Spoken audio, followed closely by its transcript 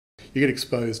you get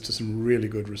exposed to some really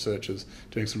good researchers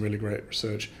doing some really great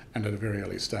research and at a very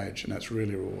early stage, and that's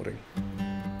really rewarding.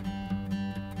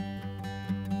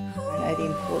 I know the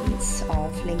importance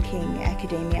of linking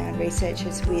academia and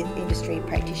researchers with industry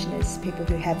practitioners, people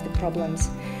who have the problems.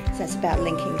 So that's about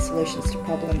linking solutions to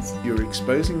problems. You're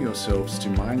exposing yourselves to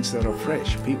minds that are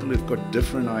fresh, people who've got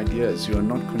different ideas, who are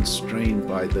not constrained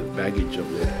by the baggage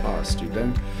of their past, who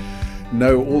don't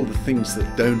know all the things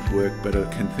that don't work but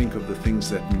can think of the things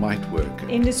that might work.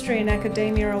 Industry and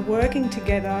academia are working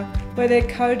together where they're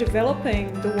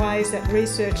co-developing the ways that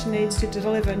research needs to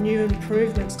deliver new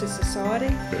improvements to society.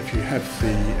 If you have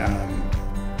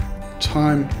the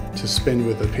time to spend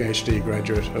with a PhD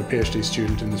graduate or PhD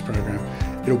student in this program,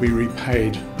 it'll be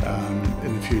repaid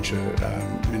in the future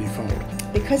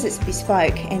manyfold. Because it's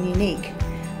bespoke and unique,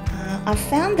 I've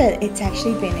found that it's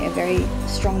actually been a very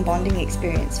strong bonding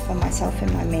experience for myself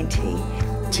and my mentee.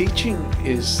 Teaching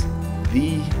is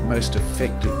the most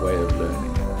effective way of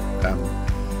learning.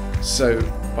 So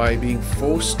by being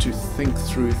forced to think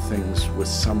through things with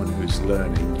someone who's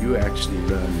learning, you actually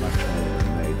learn much more.